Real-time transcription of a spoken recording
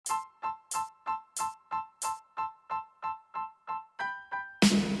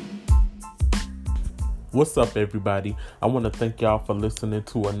What's up, everybody? I want to thank y'all for listening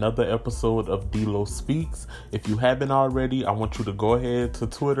to another episode of D-Lo Speaks. If you haven't already, I want you to go ahead to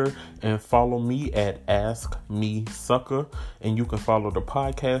Twitter and follow me at AskMeSucker. And you can follow the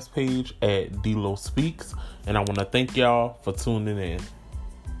podcast page at D-Lo Speaks. And I want to thank y'all for tuning in.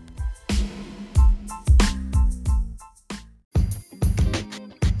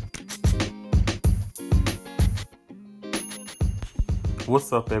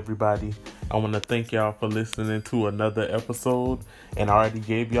 What's up, everybody? I want to thank y'all for listening to another episode, and I already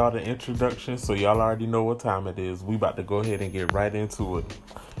gave y'all the introduction, so y'all already know what time it is. We about to go ahead and get right into it.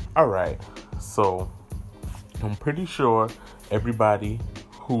 All right, so I'm pretty sure everybody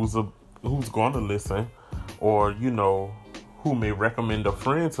who's going to listen, or who may recommend a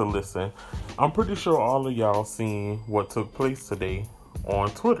friend to listen, I'm pretty sure all of y'all seen what took place today on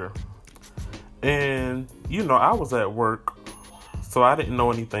Twitter. And I was at work, so I didn't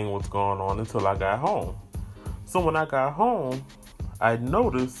know anything was going on until I got home. So when I got home, I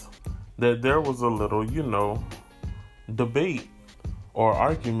noticed that there was a little, debate or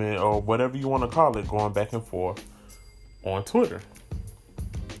argument or whatever you want to call it going back and forth on Twitter.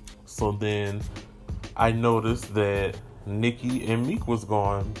 So then I noticed that Nicki and Meek was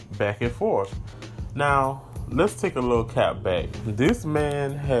going back and forth. Now, let's take a little cap back. This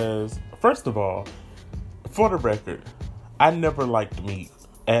man has, first of all, for the record, I never liked Meek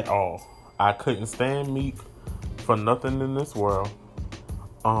at all. I couldn't stand Meek for nothing in this world.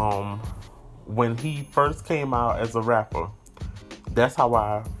 When he first came out as a rapper, that's how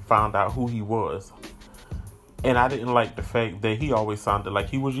I found out who he was. And I didn't like the fact that he always sounded like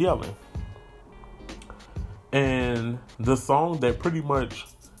he was yelling. And the song that pretty much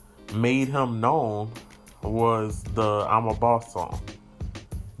made him known was the I'm a Boss song.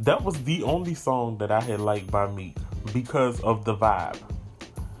 That was the only song that I had liked by Meek, because of the vibe.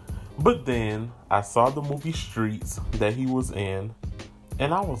 But then I saw the movie Streets that he was in,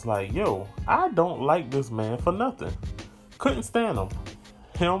 and I was like, yo, I don't like this man for nothing. Couldn't stand him.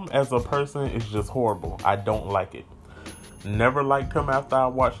 Him as a person is just horrible. I don't like it. Never liked him after I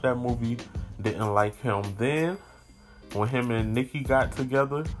watched that movie. Didn't like him then. When him and Nicki got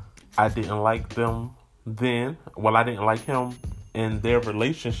together, I didn't like them then. Well, I didn't like him in their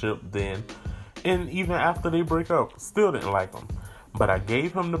relationship then. And even after they break up, still didn't like him. But I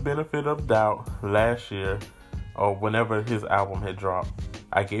gave him the benefit of doubt last year, or whenever his album had dropped.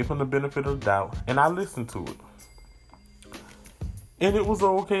 I gave him the benefit of doubt, and I listened to it. And it was an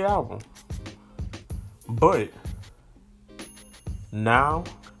okay album. But now,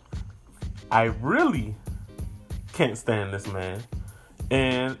 I really can't stand this man.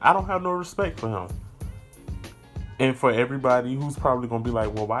 And I don't have no respect for him. And for everybody who's probably going to be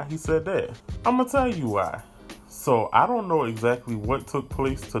like, well, why he said that? I'm going to tell you why. So I don't know exactly what took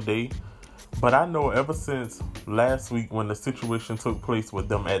place today, but I know ever since last week when the situation took place with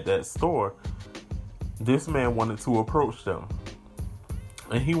them at that store, this man wanted to approach them.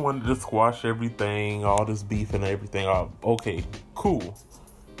 And he wanted to squash everything, all this beef and everything. Okay, cool.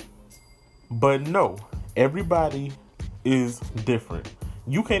 But no, everybody is different.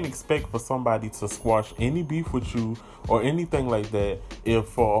 You can't expect for somebody to squash any beef with you or anything like that if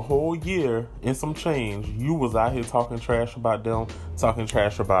for a whole year and some change you was out here talking trash about them, talking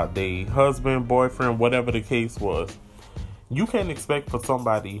trash about their husband, boyfriend, whatever the case was. You can't expect for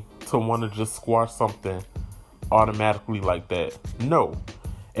somebody to want to just squash something automatically like that. No,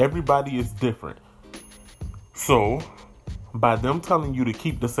 everybody is different. So by them telling you to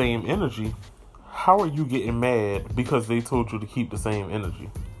keep the same energy, how are you getting mad because they told you to keep the same energy?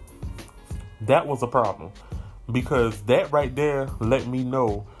 That was a problem. Because that right there let me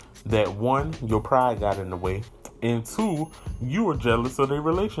know that, one, your pride got in the way. And two, you were jealous of their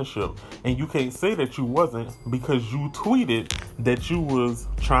relationship. And you can't say that you wasn't, because you tweeted that you was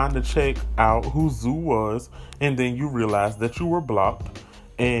trying to check out who Zoo was. And then you realized that you were blocked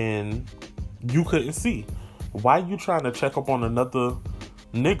and you couldn't see. Why you trying to check up on another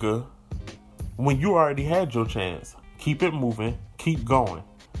nigga when you already had your chance? Keep it moving. Keep going.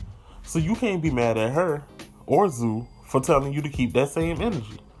 So you can't be mad at her or Zoo for telling you to keep that same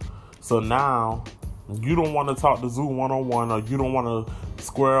energy. So now you don't want to talk to Zoo one-on-one, or you don't want to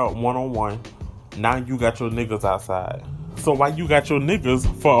square up one-on-one. Now you got your niggas outside. So why you got your niggas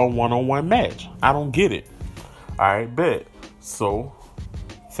for a one-on-one match? I don't get it. Alright, bet. So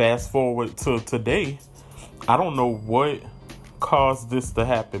fast forward to today. I don't know what caused this to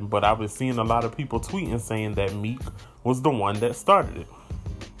happen, but I've been seeing a lot of people tweeting saying that Meek was the one that started it.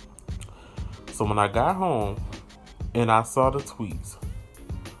 So when I got home and I saw the tweets,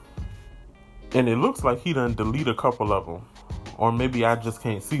 and it looks like he done delete a couple of them, or maybe I just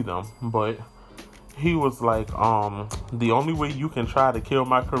can't see them, but he was like, the only way you can try to kill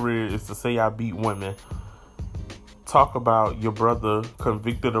my career is to say I beat women. Talk about your brother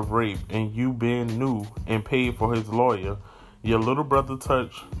convicted of rape and you been new and paid for his lawyer. Your little brother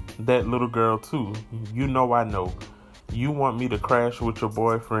touched that little girl too. You know I know. You want me to crash with your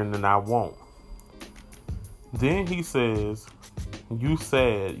boyfriend and I won't. Then he says, you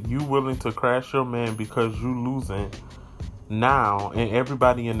said you willing to crash your man because you losing now and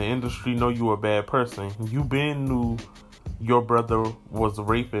everybody in the industry know you a bad person. You been knew your brother was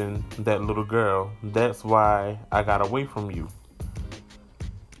raping that little girl. That's why I got away from you.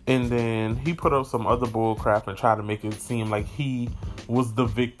 And then he put up some other bull crap and tried to make it seem like he was the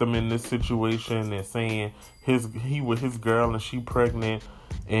victim in this situation and saying he with his girl and she pregnant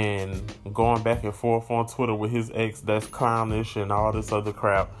and going back and forth on Twitter with his ex that's clownish and all this other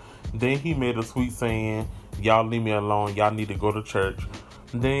crap. Then he made a tweet saying, y'all leave me alone, y'all need to go to church.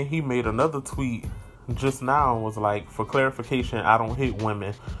 Then he made another tweet just now and was like, for clarification, I don't hit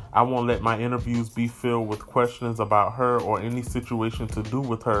women. I won't let my interviews be filled with questions about her or any situation to do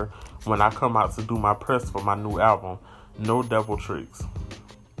with her when I come out to do my press for my new album. No devil tricks.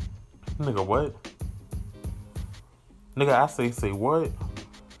 Nigga, what? Nigga, I say what?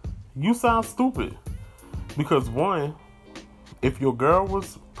 You sound stupid. Because one, if your girl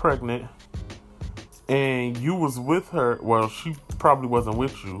was pregnant and you was with her, well, she probably wasn't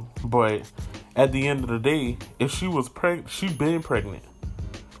with you, but at the end of the day, if she was pregnant, she been pregnant.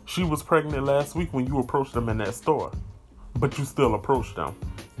 She was pregnant last week when you approached them in that store, but you still approached them.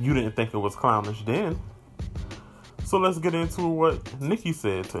 You didn't think it was clownish then. So let's get into what Nicki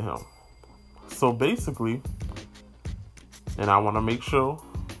said to him. So basically, and I want to make sure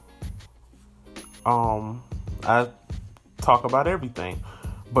I talk about everything.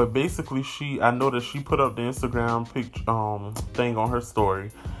 But basically, I know that she put up the Instagram thing on her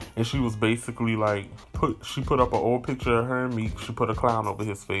story, and she was basically like, she put up an old picture of her and Meek. She put a clown over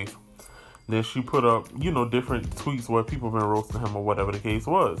his face. Then she put up, different tweets where people been roasting him or whatever the case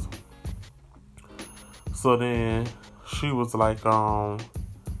was. So then she was like,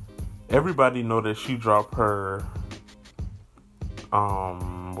 everybody know that she dropped her,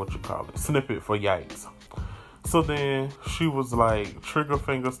 snippet for Yikes. So then she was like, trigger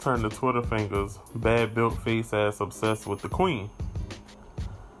fingers turn to Twitter fingers, bad built face ass obsessed with the queen.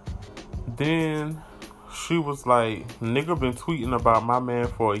 Then she was like, nigga been tweeting about my man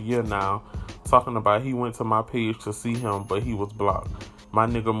for a year now, talking about he went to my page to see him, but he was blocked. My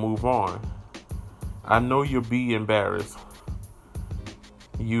nigga, move on. I know you'll be embarrassed.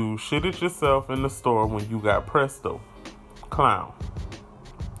 You shitted yourself in the store when you got presto. Clown.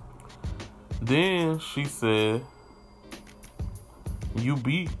 Then she said, you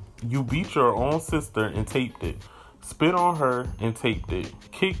beat your own sister and taped it. Spit on her and taped it.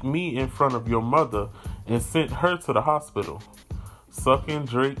 Kicked me in front of your mother and sent her to the hospital. Sucking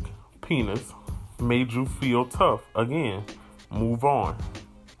Drake penis made you feel tough again. Move on.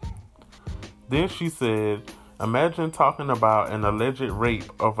 Then she said, imagine talking about an alleged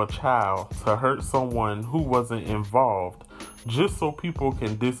rape of a child to hurt someone who wasn't involved just so people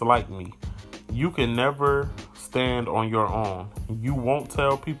can dislike me. You can never stand on your own. You won't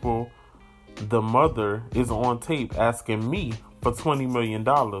tell people the mother is on tape asking me for $20 million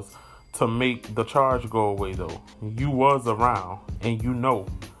to make the charge go away though. You was around and you know.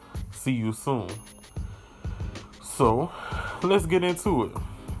 See you soon. So let's get into it.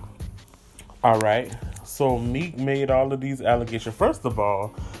 Alright. So Meek made all of these allegations. First of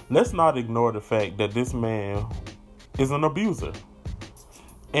all, let's not ignore the fact that this man is an abuser.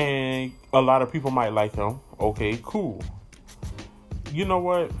 And a lot of people might like him. Okay, cool. You know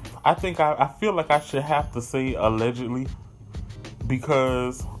what? I think I feel like I should have to say allegedly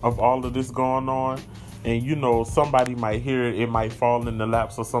because of all of this going on. And, somebody might hear it. It might fall in the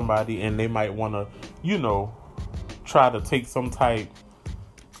laps of somebody and they might want to, try to take some type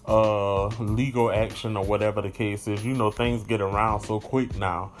legal action or whatever the case is. Things get around so quick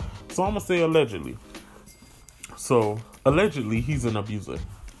now. So I'm going to say allegedly. So allegedly he's an abuser.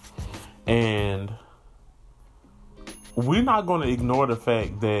 And we're not going to ignore the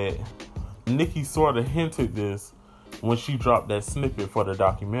fact that Nicki sort of hinted this when she dropped that snippet for the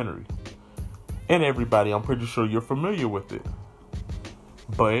documentary. And everybody, I'm pretty sure you're familiar with it.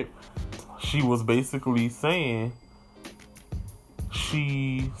 But she was basically saying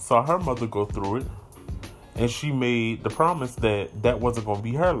she saw her mother go through it. And she made the promise that that wasn't going to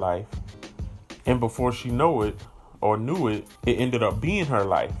be her life. And before she knew it, it ended up being her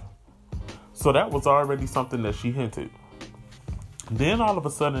life. So that was already something that she hinted. Then all of a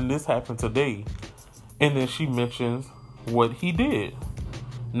sudden this happened today. And then she mentions what he did.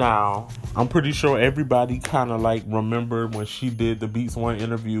 Now, I'm pretty sure everybody kind of like remembered when she did the Beats One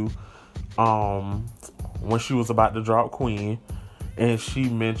interview, when she was about to drop Queen, and she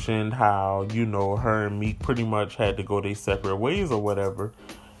mentioned how, you know, her and Meek pretty much had to go their separate ways or whatever,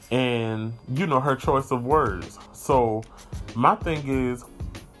 and, you know, her choice of words. So my thing is,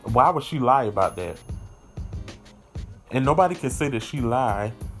 why would she lie about that? And nobody can say that she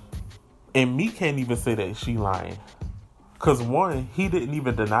lied, and Meek can't even say that she lying. Because one, he didn't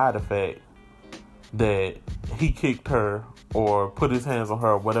even deny the fact that he kicked her or put his hands on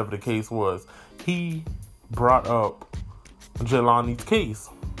her, whatever the case was. He brought up Jelani's case,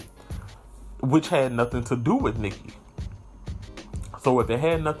 which had nothing to do with Nicki. So if it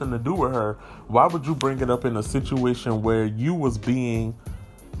had nothing to do with her, why would you bring it up in a situation where you was being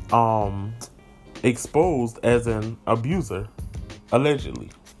exposed as an abuser,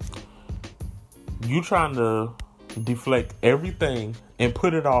 allegedly? You trying to deflect everything and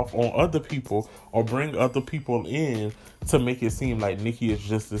put it off on other people or bring other people in to make it seem like Nicki is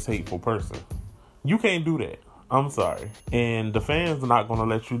just this hateful person. You can't do that. I'm sorry. And the fans are not going to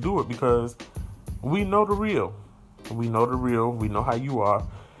let you do it because we know the real. We know the real. We know how you are.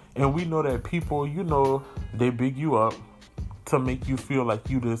 And we know that people, you know, they big you up to make you feel like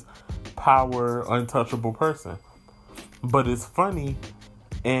you this power, untouchable person. But it's funny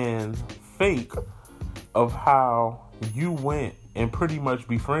and fake of how you went and pretty much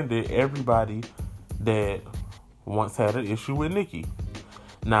befriended everybody that once had an issue with Nicki.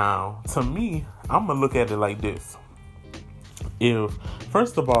 Now, to me, I'm going to look at it like this. If,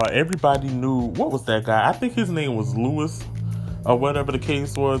 first of all, everybody knew, what was that guy? I think his name was Lewis, or whatever the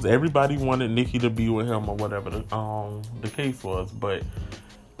case was. Everybody wanted Nicki to be with him, or whatever the case was. But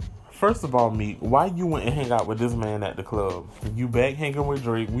first of all, Meek, why you went and hang out with this man at the club? You back hanging with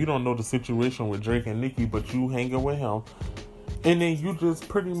Drake. We don't know the situation with Drake and Nicki, but you hanging with him. And then you just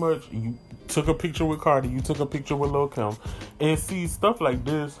pretty much, you took a picture with Cardi, you took a picture with Lil' Kim. And see, stuff like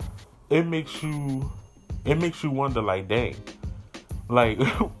this, it makes you wonder, like, dang. Like,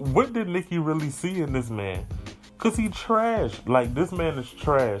 what did Nicki really see in this man? Because he trash. Like, this man is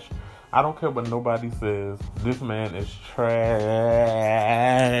trash. I don't care what nobody says. This man is trash.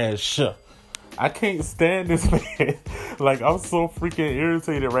 I can't stand this man. Like, I'm so freaking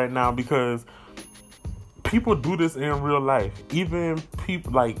irritated right now because people do this in real life. Even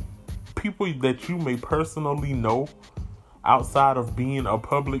people that you may personally know outside of being a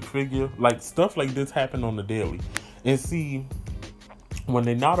public figure. Like, stuff like this happen on the daily. And see, when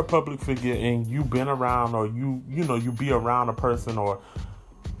they're not a public figure and you've been around, or you be around a person, or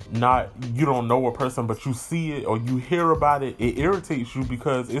not, you don't know a person, but you see it or you hear about it, it irritates you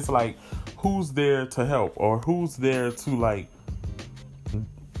because it's like, who's there to help, or who's there to like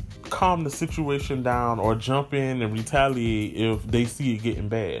calm the situation down or jump in and retaliate if they see it getting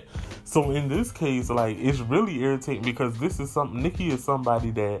bad. So in this case, like, it's really irritating because Nicki is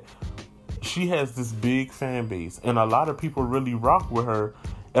somebody that she has this big fan base, and a lot of people really rock with her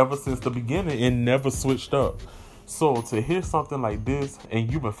ever since the beginning and never switched up. So to hear something like this,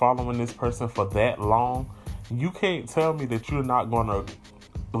 and you've been following this person for that long, you can't tell me that you're not gonna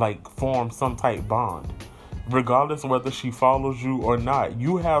like form some type bond. Regardless of whether she follows you or not,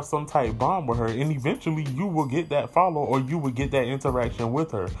 you have some type bond with her, and eventually you will get that follow, or you will get that interaction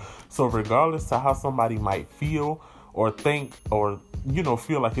with her. So regardless to how somebody might feel or think, or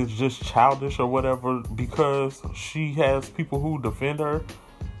feel like it's just childish or whatever because she has people who defend her,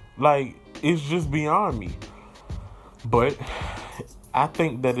 like, it's just beyond me. But I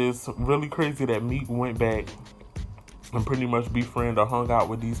think that it's really crazy that Meek went back and pretty much befriended or hung out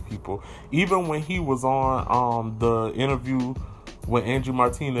with these people. Even when he was on the interview with Angie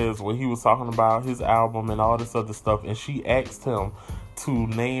Martinez, when he was talking about his album and all this other stuff, and she asked him to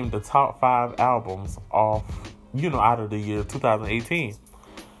name the top 5 albums off, out of the year 2018.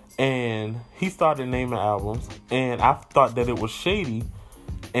 And he started naming albums, and I thought that it was shady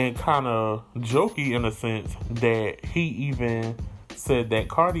and kind of jokey in a sense that he even said that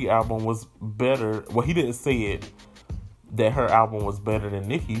Cardi album was better. Well, he didn't say it, that her album was better than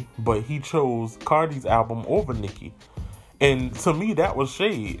Nicki, but he chose Cardi's album over Nicki. And to me, that was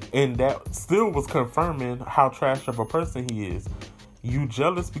shade, and that still was confirming how trash of a person he is. You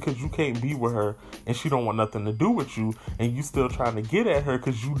jealous because you can't be with her and she don't want nothing to do with you, and you still trying to get at her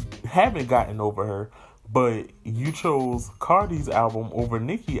because you haven't gotten over her, but you chose Cardi's album over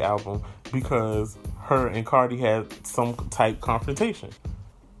Nicki's album because her and Cardi had some type confrontation.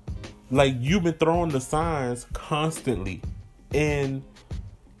 Like, you've been throwing the signs constantly, and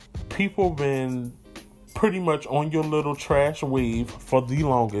people been pretty much on your little trash wave for the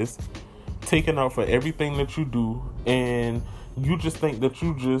longest, taking out for everything that you do, and you just think that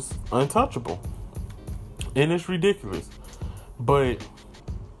you just untouchable. And it's ridiculous. But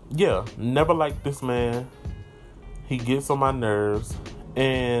yeah, never liked this man. He gets on my nerves.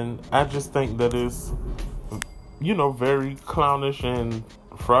 And I just think that it's, very clownish and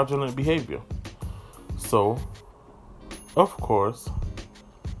fraudulent behavior. So, of course,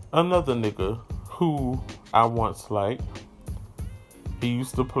 another nigga who I once liked, he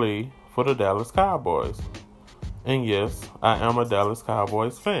used to play for the Dallas Cowboys. And yes, I am a Dallas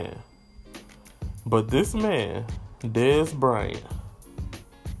Cowboys fan. But this man, Dez Bryant,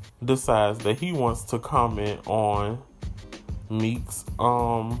 decides that he wants to comment on Meek's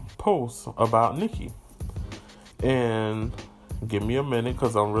post about Nicki. And give me a minute,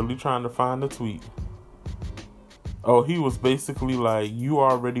 because I'm really trying to find the tweet. Oh, he was basically like, you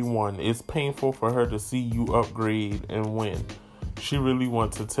already won. It's painful for her to see you upgrade and win. She really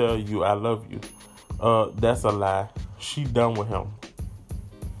wants to tell you I love you. That's a lie. She done with him.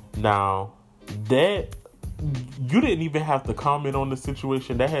 Now, that, you didn't even have to comment on the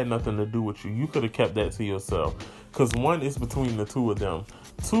situation. That had nothing to do with you. You could have kept that to yourself. Because one, is between the two of them.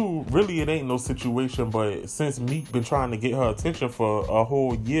 Two, really it ain't no situation, but since Meek been trying to get her attention for a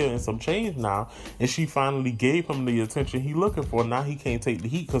whole year and some change now, and she finally gave him the attention he looking for, now he can't take the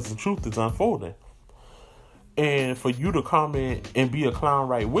heat because the truth is unfolding. And for you to comment and be a clown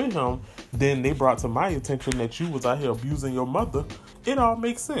right with him, then they brought to my attention that you was out here abusing your mother. It all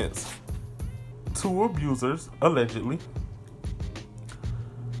makes sense. Two abusers, allegedly,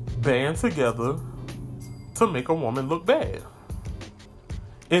 band together to make a woman look bad.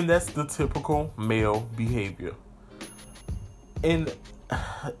 And that's the typical male behavior. And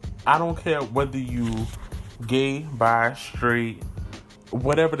I don't care whether you gay, bi, straight,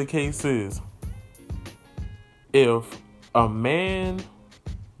 whatever the case is. If a man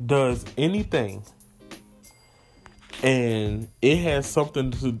does anything and it has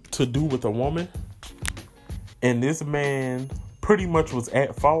something to do with a woman, and this man pretty much was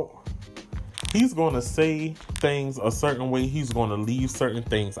at fault, he's going to say things a certain way. He's going to leave certain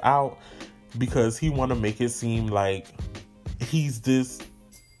things out because he want to make it seem like he's the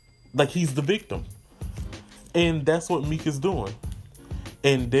victim. And that's what Meek is doing.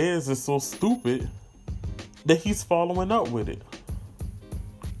 And Dez is so stupid that he's following up with it.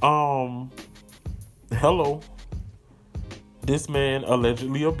 Hello. This man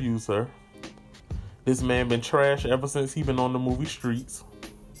allegedly abused her. This man been trash ever since he been on the movie Streets.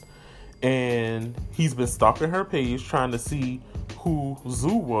 And he's been stalking her page trying to see who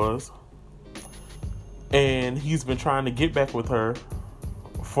Zoo was. And he's been trying to get back with her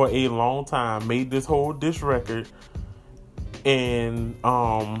for a long time. Made this whole diss record. And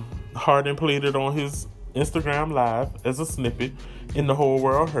Harden played it on his Instagram Live as a snippet. And the whole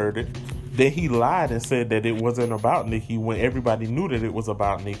world heard it. Then he lied and said that it wasn't about Nicki when everybody knew that it was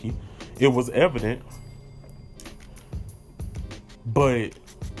about Nicki. It was evident. But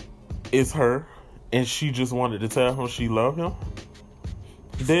it's her, and she just wanted to tell him she loved him.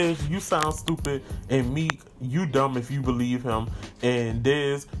 Dez, you sound stupid, and Meek, you dumb if you believe him, and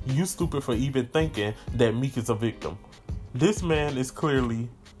Dez, you stupid for even thinking that Meek is a victim. This man is clearly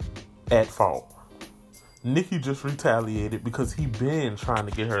at fault. Nicki just retaliated because he been trying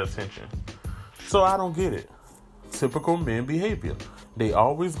to get her attention. So I don't get it. Typical men behavior. They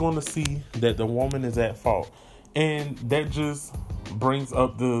always going to see that the woman is at fault. And that just brings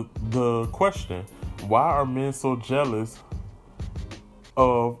up the question, why are men so jealous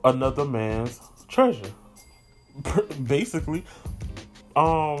of another man's treasure? Basically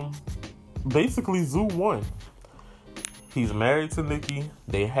Zoo won. He's married to Nicki.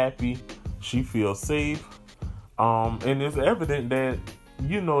 They happy. She feels safe. And it's evident that,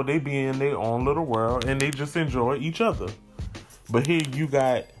 they be in their own little world and they just enjoy each other. But here you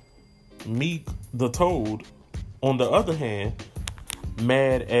got Meek the Toad, on the other hand,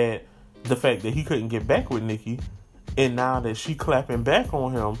 mad at the fact that he couldn't get back with Nicki. And now that she clapping back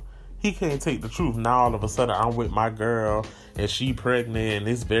on him, he can't take the truth. Now all of a sudden I'm with my girl and she pregnant and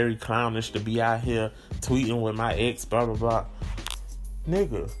it's very clownish to be out here tweeting with my ex, blah, blah, blah.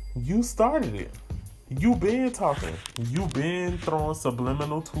 Nigga, you started it. You been talking. You been throwing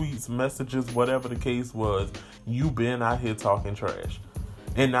subliminal tweets, messages, whatever the case was. You been out here talking trash.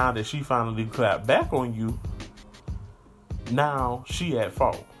 And now that she finally clapped back on you, now she at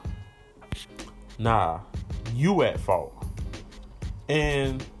fault. Nah, you at fault.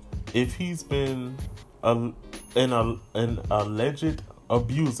 And if he's been an alleged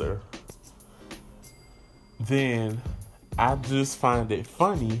abuser, then I just find it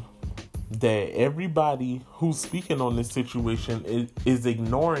funny that everybody who's speaking on this situation is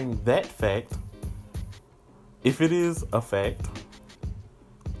ignoring that fact if it is a fact,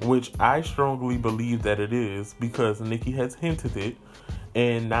 which I strongly believe that it is, because Nicki has hinted it,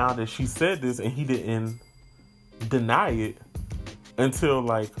 and now that she said this and he didn't deny it until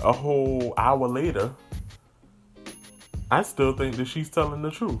like a whole hour later, I still think that she's telling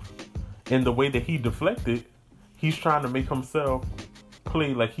the truth. And the way that he deflected, he's trying to make himself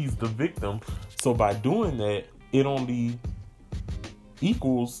play like he's the victim. So by doing that, it only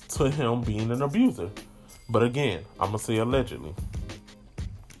equals to him being an abuser. But again, I'm going to say allegedly.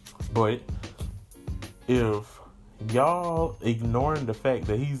 But if y'all ignoring the fact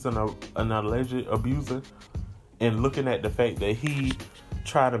that he's an alleged abuser and looking at the fact that he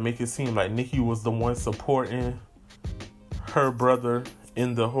tried to make it seem like Nicki was the one supporting her brother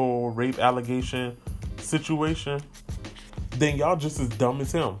in the whole rape allegation situation, then y'all just as dumb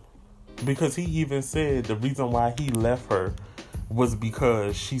as him. Because he even said the reason why he left her was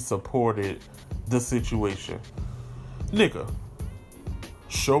because she supported the situation. Nigga,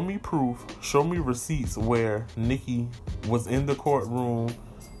 show me proof, show me receipts where Nicki was in the courtroom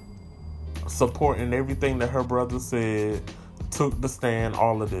supporting everything that her brother said, took the stand,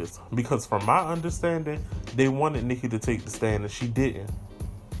 all of this. Because from my understanding, they wanted Nicki to take the stand and she didn't.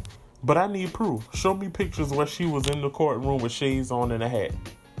 But I need proof. Show me pictures where she was in the courtroom with shades on and a hat.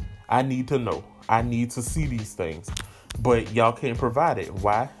 I need to know. I need to see these things. But y'all can't provide it.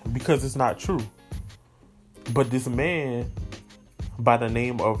 Why? Because it's not true. But this man by the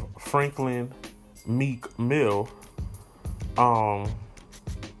name of Franklin Meek Mill,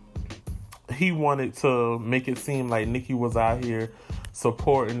 he wanted to make it seem like Nicki was out here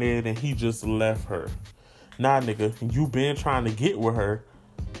supporting it and he just left her. Nah, nigga, you been trying to get with her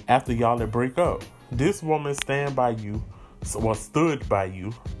after y'all had break up. This woman stood by you,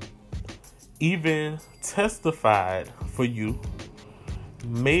 even testified for you,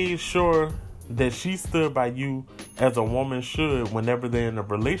 made sure that she stood by you as a woman should whenever they're in a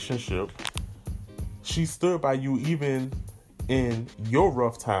relationship. She stood by you even in your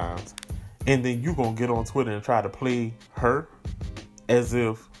rough times. And then you gonna get on Twitter and try to play her as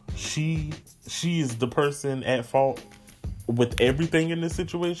if she is the person at fault with everything in this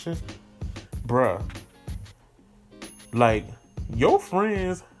situation. Bruh. Like, your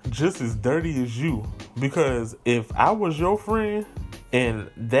friends just as dirty as you. Because if I was your friend and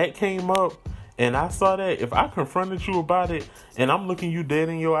that came up and I saw that, if I confronted you about it and I'm looking you dead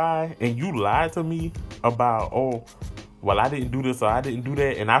in your eye and you lied to me about, oh, well, I didn't do this or I didn't do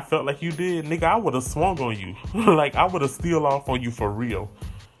that, and I felt like you did, nigga, I would have swung on you. Like, I would have steal off on you for real.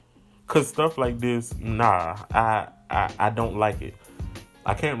 Cause stuff like this, nah, I don't like it.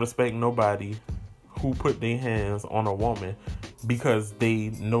 I can't respect nobody who put their hands on a woman because they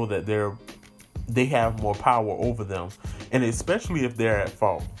know that they have more power over them. And especially if they're at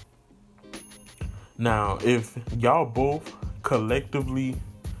fault. Now, if y'all both collectively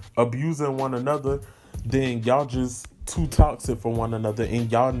abusing one another, then y'all just too toxic for one another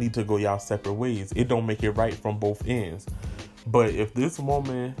and y'all need to go y'all separate ways. It don't make it right from both ends. But if this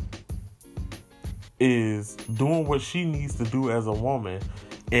woman is doing what she needs to do as a woman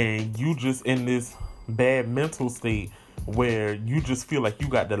and you just in this bad mental state where you just feel like you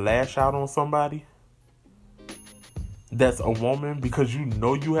got to lash out on somebody that's a woman because you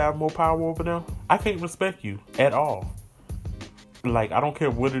know you have more power over them, I can't respect you at all. Like, I don't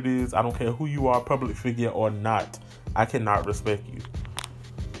care what it is. I don't care who you are, public figure or not. I cannot respect you.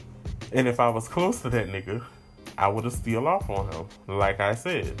 And if I was close to that nigga, I would have steal off on him. Like I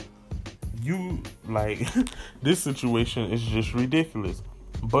said, you, like, this situation is just ridiculous.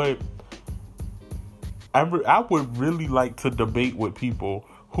 But I would really like to debate with people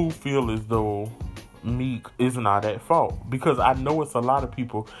who feel as though Meek is not at fault. Because I know it's a lot of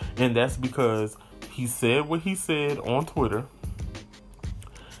people. And that's because he said what he said on Twitter.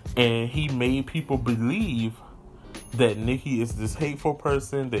 And he made people believe that Nicki is this hateful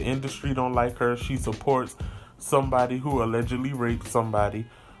person. The industry don't like her. She supports somebody who allegedly raped somebody.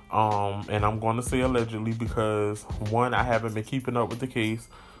 And I'm going to say allegedly because, one, I haven't been keeping up with the case.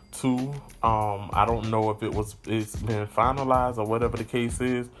 Two, I don't know if it's been finalized or whatever the case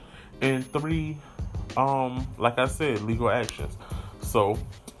is. And three, like I said, legal actions. So,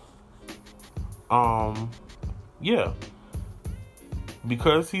 yeah.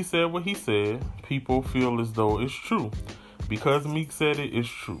 Because he said what he said, people feel as though it's true. Because Meek said it, it's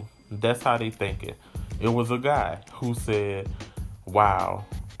true. That's how they think it. It was a guy who said, wow,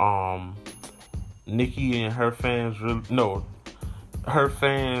 Nicki and her fans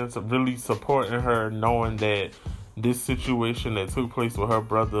really supporting her, knowing that this situation that took place with her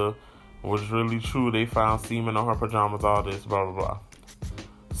brother was really true. They found semen on her pajamas, all this, blah, blah, blah.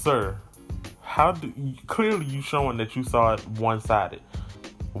 Sir, clearly you showing that you saw it one-sided.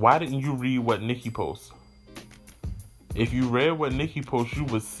 Why didn't you read what Nikki posts? If you read what Nikki posts, you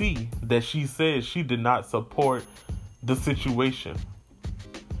would see that she said she did not support the situation.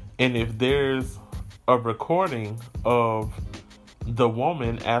 And if there's a recording of the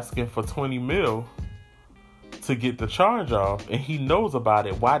woman asking for 20 mil to get the charge off, and he knows about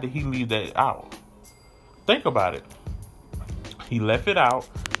it, why did he leave that out? Think about it. He left it out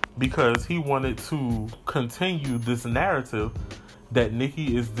because he wanted to continue this narrative that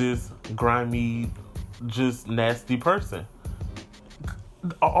Nikki is this grimy, just nasty person.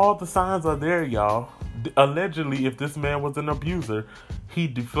 All the signs are there, y'all. Allegedly, if this man was an abuser, he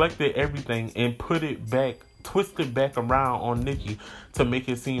deflected everything and twisted back around on Nikki to make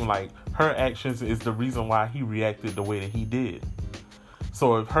it seem like her actions is the reason why he reacted the way that he did.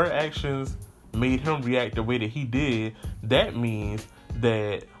 So if her actions made him react the way that he did, that means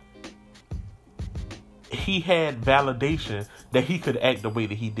that he had validation that he could act the way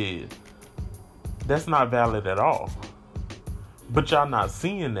that he did. That's not valid at all. But y'all not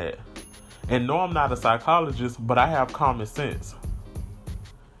seeing that. And no, I'm not a psychologist, but I have common sense.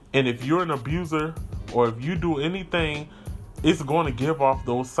 And if you're an abuser, or if you do anything, it's going to give off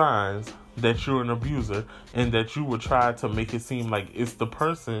those signs that you're an abuser, and that you would try to make it seem like it's the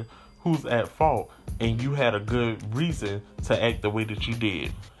person who's at fault, and you had a good reason to act the way that you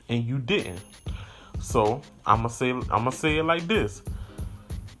did, and you didn't. So I'm gonna say it like this: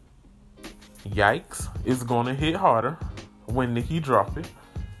 yikes is gonna hit harder when Nikki drop it.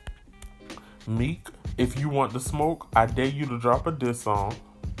 Meek, if you want the smoke, I dare you to drop a diss song,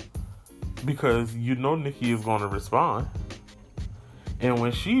 because you know Nikki is gonna respond. And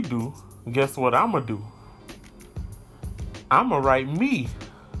when she do, guess what I'ma do? I'ma write me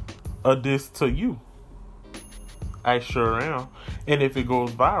a diss to you. I sure am. And if it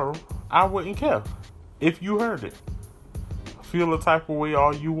goes viral, I wouldn't care if you heard it. Feel the type of way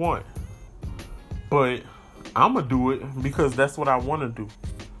all you want, but I'ma do it because that's what I want to do,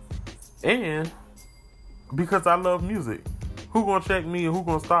 and because I love music. Who gonna check me and who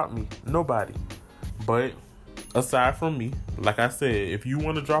gonna stop me? Nobody. But aside from me, like I said, if you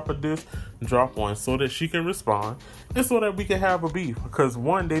want to drop a diss, drop one so that she can respond and so that we can have a beef. Because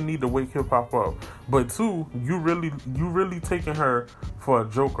one, they need to wake hip hop up, but two, you really taking her for a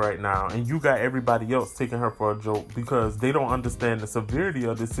joke right now, and you got everybody else taking her for a joke because they don't understand the severity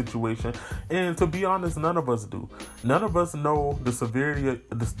of this situation. And to be honest, none of us do. None of us know the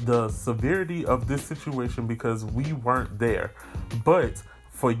severity of this situation because we weren't there. But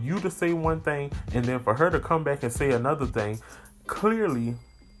for you to say one thing and then for her to come back and say another thing, clearly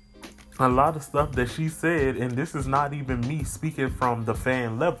a lot of stuff that she said, and this is not even me speaking from the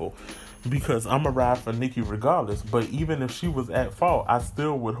fan level, because I'm a ride for Nikki regardless, but even if she was at fault, I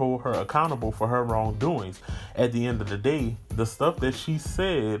still would hold her accountable for her wrongdoings. At the end of the day, the stuff that she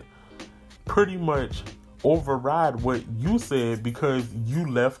said pretty much override what you said because you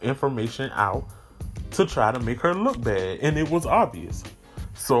left information out to try to make her look bad, and it was obvious.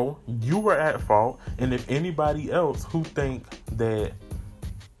 So you were at fault, and if anybody else who think that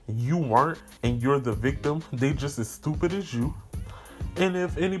you weren't and you're the victim, they just as stupid as you. And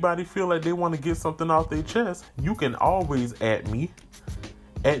if anybody feel like they want to get something off their chest, you can always add me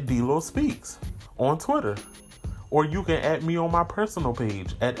at D-Lo Speaks on Twitter, or you can add me on my personal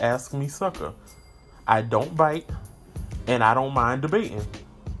page at Ask Me Sucker. I don't bite, and I don't mind debating.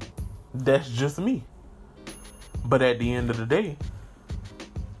 That's just me. But at the end of the day,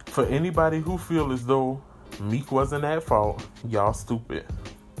 for anybody who feel as though Meek wasn't at fault, y'all stupid.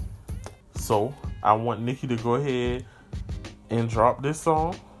 So I want Nikki to go ahead and drop this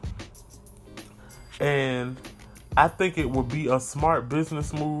song. And I think it would be a smart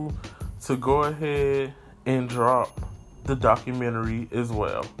business move to go ahead and drop the documentary as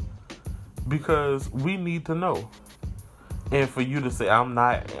well, because we need to know. And for you to say I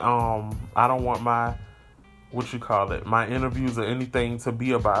don't want my my interviews or anything to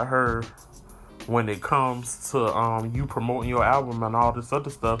be about her when it comes to you promoting your album and all this other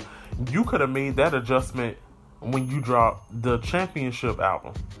stuff, you could have made that adjustment when you dropped the Championship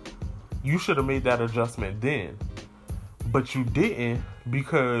album. You should have made that adjustment then. But you didn't,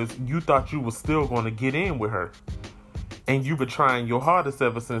 because you thought you were still going to get in with her. And you've been trying your hardest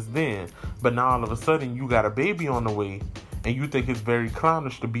ever since then. But now all of a sudden you got a baby on the way, and you think it's very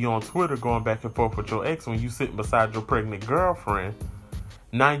clownish to be on Twitter going back and forth with your ex when you sitting beside your pregnant girlfriend.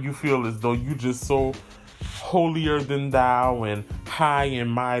 Now you feel as though you just so holier than thou and high and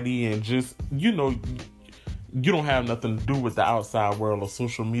mighty, and just, you don't have nothing to do with the outside world or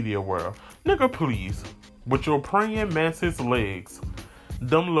social media world. Nigga, please. With your praying mantis legs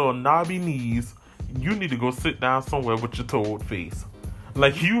them little knobby knees, you need to go sit down somewhere with your toad face.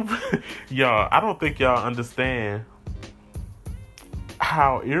 Like you, y'all, I don't think y'all understand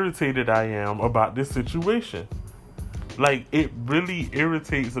how irritated I am about this situation. Like, it really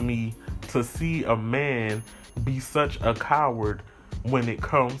irritates me to see a man be such a coward when it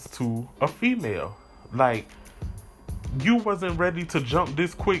comes to a female. Like, you wasn't ready to jump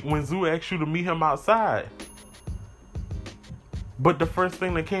this quick when Zoo asked you to meet him outside. But the first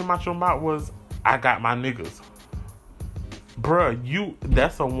thing that came out your mouth was, I got my niggas. Bruh,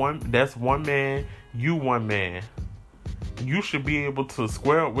 that's one man, you one man. You should be able to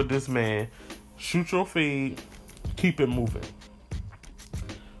square up with this man, shoot your fade, keep it moving.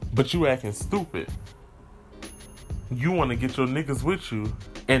 But you acting stupid. You want to get your niggas with you,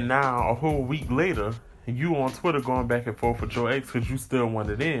 and now a whole week later, you on Twitter going back and forth with your ex because you still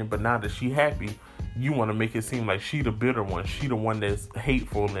want it in, but now that she happy, you want to make it seem like she the bitter one. She the one that's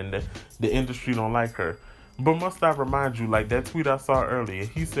hateful and the industry don't like her. But must I remind you, like that tweet I saw earlier,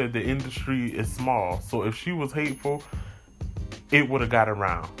 he said the industry is small. So if she was hateful, it would have got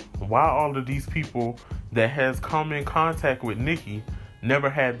around. Why all of these people that has come in contact with Nicki never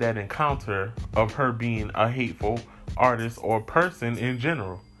had that encounter of her being a hateful artist or person in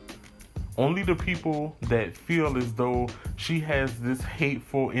general? Only the people that feel as though she has this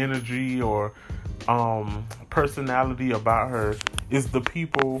hateful energy or personality about her is the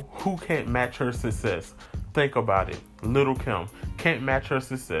people who can't match her success. Think about it. Lil' Kim can't match her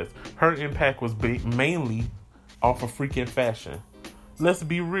success. Her impact was mainly off of freaking fashion. Let's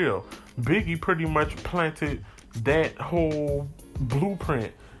be real. Biggie pretty much planted that whole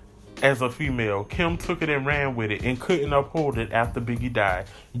blueprint as a female. Kim took it and ran with it and couldn't uphold it after Biggie died.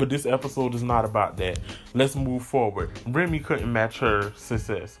 But this episode is not about that. Let's move forward. Remy couldn't match her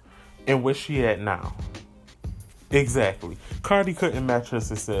success. And where she at now? Exactly. Cardi couldn't match her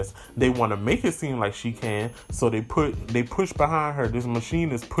success. They want to make it seem like she can, so they push behind her. This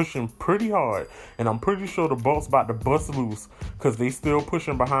machine is pushing pretty hard, and I'm pretty sure the bolt's about to bust loose because they still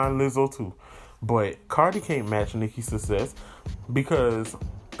pushing behind Lizzo too. But Cardi can't match Nicki's success because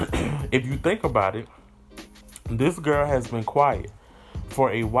if you think about it, this girl has been quiet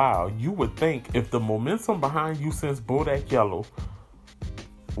for a while. You would think if the momentum behind you since Bodak Yellow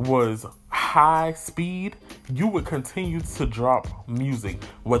was high speed, you would continue to drop music,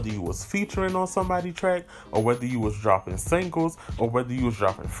 whether you was featuring on somebody's track or whether you was dropping singles or whether you was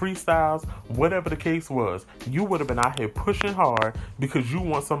dropping freestyles, whatever the case was, you would have been out here pushing hard because you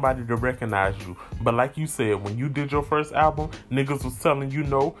want somebody to recognize you. But like you said, when you did your first album, niggas was telling you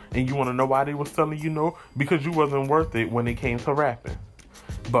no, and you want to know why they was telling you no? Because you wasn't worth it when it came to rapping.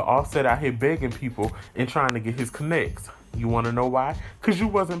 But Offset out here begging people and trying to get his connects. You want to know why? Because you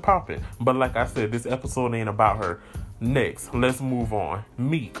wasn't popping. But like I said, this episode ain't about her. Next, let's move on.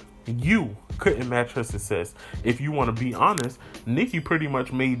 Meek, you couldn't match her success. If you want to be honest, Nicki pretty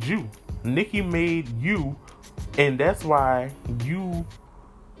much made you. Nicki made you, and that's why you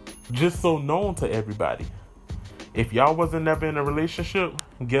just so known to everybody. If y'all wasn't never in a relationship,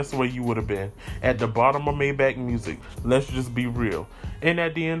 guess where you would have been? At the bottom of Maybach Music. Let's just be real. And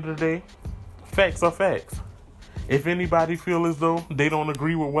at the end of the day, facts are facts. If anybody feel as though they don't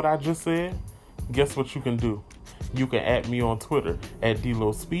agree with what I just said, guess what you can do? You can add me on Twitter at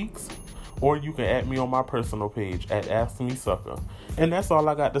D-Lo Speaks, or you can add me on my personal page at Ask Me Sucker. And that's all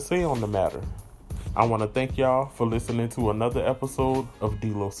I got to say on the matter. I want to thank y'all for listening to another episode of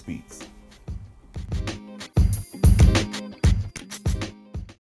D-Lo Speaks.